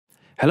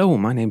Hello,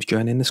 my name's Joe,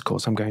 and in this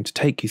course I'm going to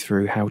take you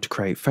through how to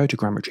create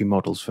photogrammetry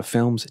models for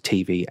films,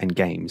 TV and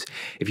games.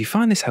 If you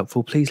find this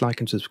helpful, please like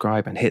and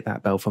subscribe and hit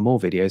that bell for more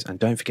videos, and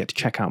don't forget to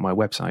check out my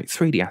website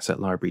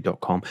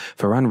 3dassetlibrary.com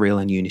for Unreal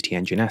and Unity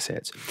Engine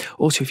assets.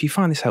 Also, if you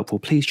find this helpful,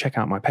 please check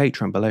out my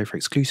Patreon below for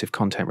exclusive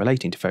content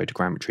relating to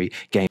photogrammetry,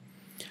 game.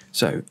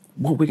 So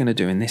what we're going to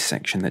do in this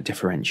section that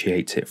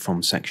differentiates it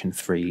from section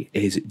 3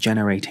 is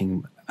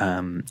generating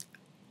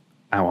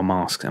our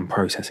masks and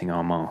processing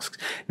our masks.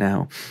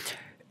 Now,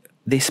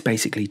 this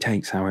basically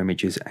takes our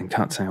images and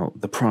cuts out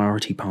the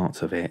priority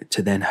parts of it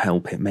to then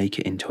help it make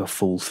it into a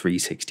full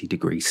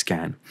 360-degree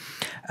scan.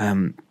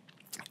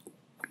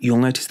 You'll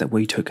notice that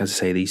we took, as I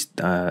say, these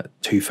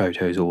two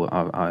photos, or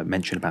I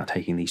mentioned about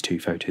taking these two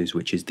photos,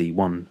 which is the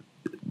one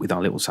with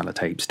our little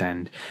sellotape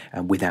stand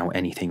and without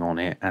anything on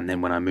it, and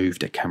then when I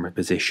moved at camera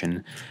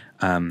position,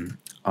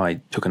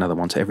 I took another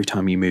one. So every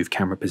time you move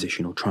camera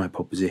position or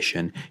tripod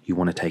position, you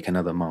want to take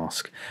another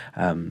mask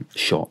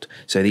shot.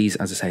 So these,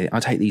 as I say, I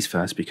take these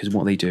first because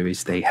what they do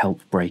is they help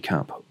break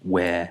up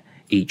where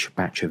each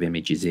batch of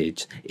images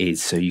is,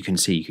 so you can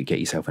see you could get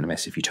yourself in a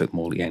mess if you took them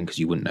all again because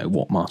you wouldn't know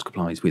what mask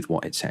applies with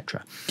what,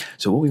 etc.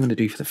 So what we want to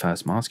do for the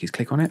first mask is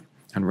click on it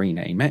and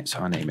rename it. So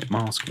I name it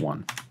Mask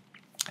 1.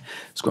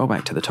 Scroll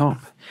back to the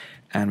top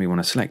and we want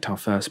to select our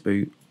first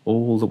boot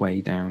all the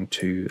way down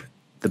to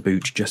the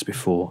boot just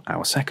before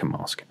our second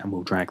mask, and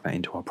we'll drag that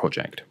into our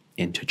project,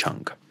 into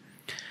chunk.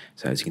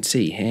 So as you can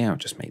see here, I'll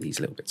just make these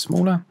a little bit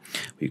smaller.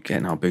 We're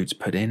getting our boots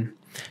put in.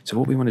 So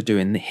what we want to do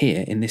in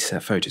this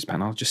photos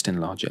panel, I'll just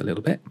enlarge it a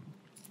little bit,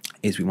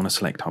 is we want to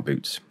select our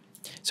boots.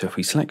 So if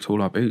we select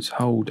all our boots,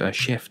 hold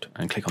shift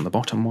and click on the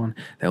bottom one,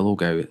 they'll all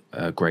go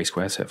grey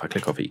square. So if I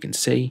click off it, you can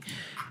see.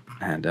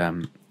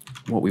 And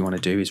what we want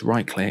to do is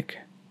right click,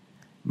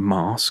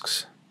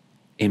 masks,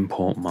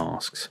 import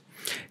masks.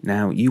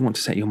 Now you want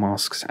to set your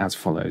masks as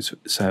follows.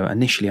 So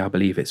initially I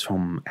believe it's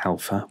from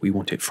alpha, we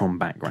want it from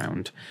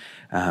background,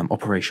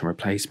 operation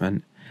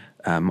replacement,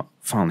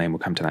 file name, we'll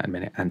come to that in a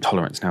minute, and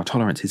tolerance. Now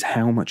tolerance is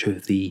how much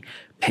of the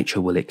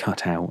picture will it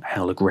cut out,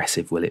 how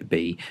aggressive will it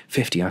be.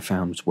 50 I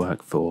found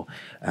work for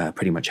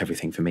pretty much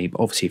everything for me,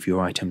 but obviously if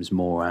your item's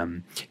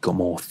more got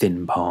more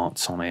thin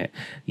parts on it,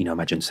 you know,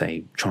 imagine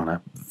say trying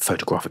to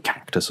photograph a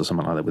cactus or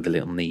something like that with the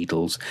little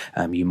needles,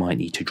 you might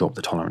need to drop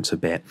the tolerance a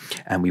bit,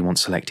 and we want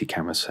selected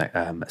cameras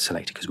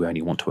selected because we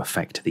only want to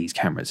affect these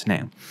cameras.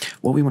 Now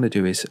what we want to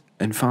do is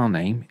in file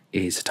name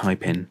is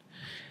type in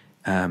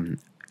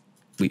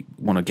we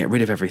want to get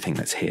rid of everything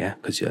that's here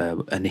because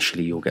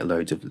initially you'll get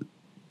loads of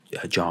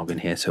jargon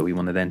here, so we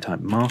want to then type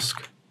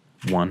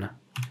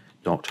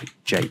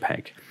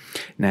mask1.jpg.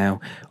 Now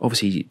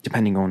obviously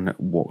depending on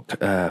what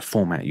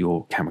format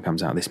your camera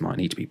comes out, this might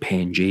need to be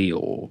PNG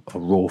or a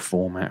raw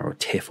format or a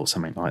TIFF or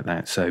something like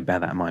that, so bear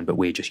that in mind, but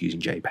we're just using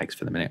JPEGs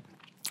for the minute.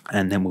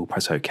 And then we'll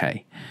press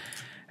OK.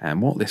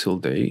 And what this will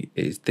do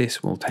is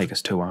this will take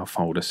us to our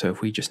folder. So if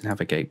we just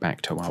navigate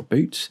back to our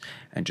boots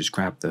and just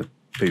grab the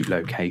boot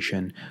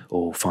location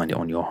or find it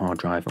on your hard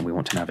drive, and we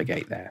want to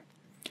navigate there.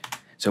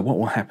 So what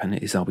will happen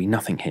is there'll be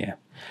nothing here,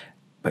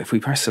 but if we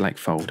press select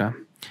folder,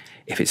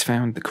 if it's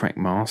found the correct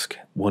mask,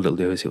 what it'll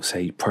do is it'll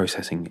say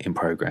processing in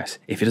progress.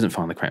 If it doesn't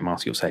find the correct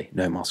mask, you'll say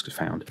no mask is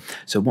found.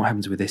 So what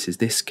happens with this is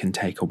this can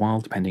take a while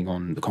depending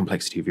on the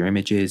complexity of your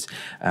images.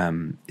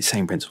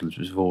 Same principles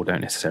as before,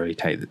 don't necessarily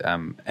take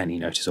any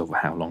notice of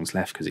how long's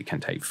left because it can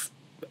take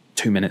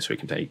 2 minutes or it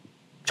can take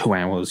 2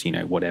 hours, you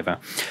know, whatever.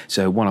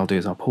 So what I'll do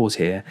is I'll pause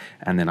here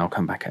and then I'll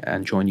come back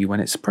and join you when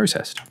it's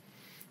processed.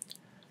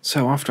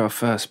 So after our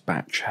first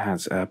batch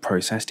has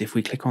processed, if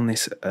we click on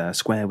this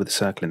square with a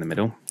circle in the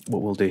middle,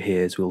 what we'll do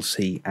here is we'll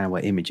see our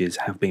images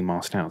have been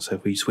masked out. So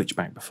if we switch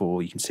back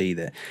before, you can see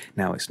that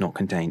now it's not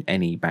contained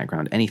any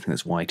background. Anything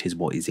that's white is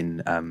what is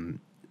in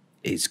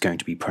is going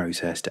to be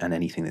processed, and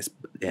anything that's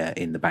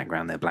in the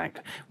background there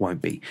black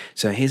won't be.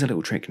 So here's a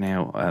little trick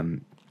now.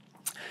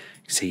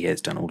 See, yeah,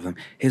 it's done all of them.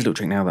 Here's a little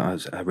trick now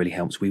that really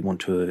helps. We want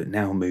to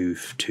now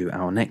move to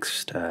our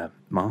next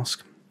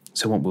mask.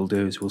 So what we'll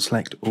do is we'll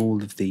select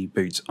all of the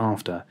boots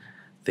after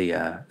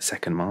the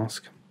second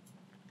mask,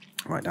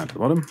 right down to the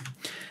bottom,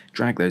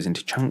 drag those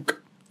into chunk,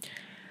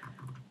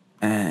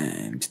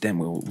 and then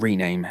we'll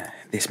rename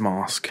this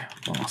mask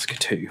Mask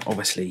 2.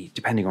 Obviously,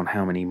 depending on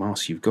how many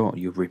masks you've got,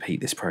 you'll repeat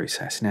this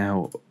process.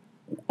 Now,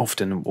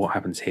 often what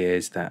happens here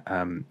is that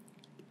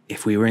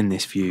if we were in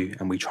this view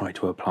and we try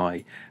to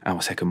apply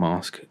our second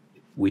mask,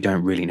 we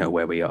don't really know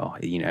where we are.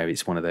 You know,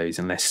 it's one of those,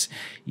 unless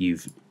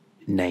you've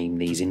named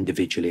these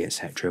individually,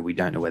 etc., we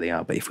don't know where they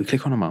are. But if we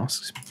click on our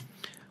masks,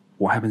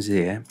 what happens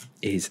here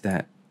is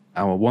that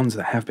our ones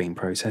that have been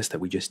processed that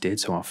we just did,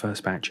 so our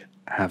first batch,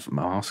 have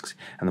masks,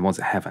 and the ones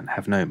that haven't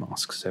have no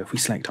masks. So if we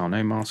select our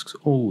no masks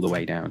all the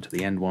way down to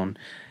the end one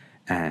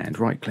and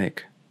right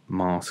click,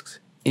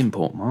 masks,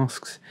 import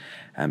masks,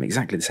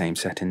 exactly the same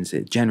settings.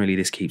 Generally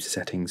this keeps the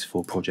settings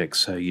for projects,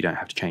 so you don't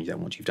have to change that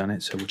once you've done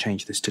it. So we'll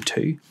change this to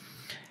 2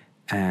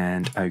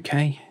 and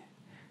OK.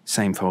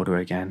 Same folder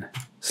again,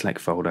 select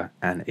folder,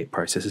 and it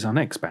processes our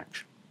next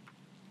batch.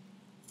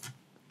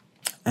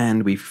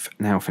 And we've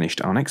now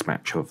finished our next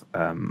batch of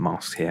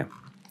masks here.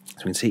 So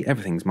we can see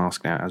everything's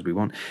masked out as we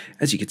want.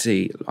 As you can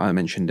see, I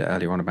mentioned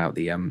earlier on about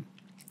the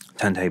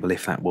turntable.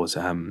 If that was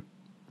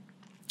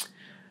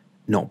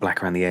not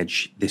black around the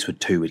edge, this would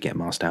get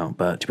masked out.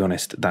 But to be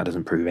honest, that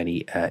doesn't prove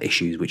any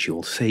issues, which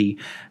you'll see.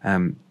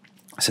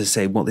 So to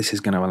say, what this is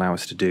going to allow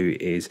us to do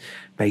is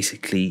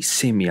basically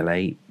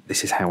simulate,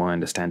 this is how I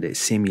understand it,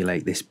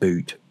 simulate this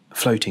boot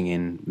floating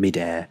in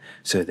mid-air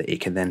so that it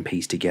can then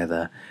piece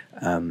together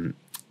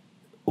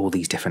all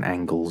these different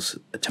angles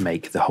to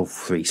make the whole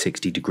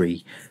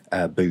 360-degree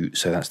boot.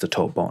 So that's the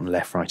top, bottom,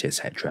 left, right,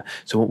 etc.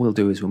 So what we'll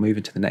do is we'll move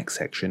into the next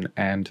section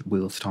and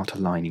we'll start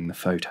aligning the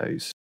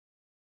photos.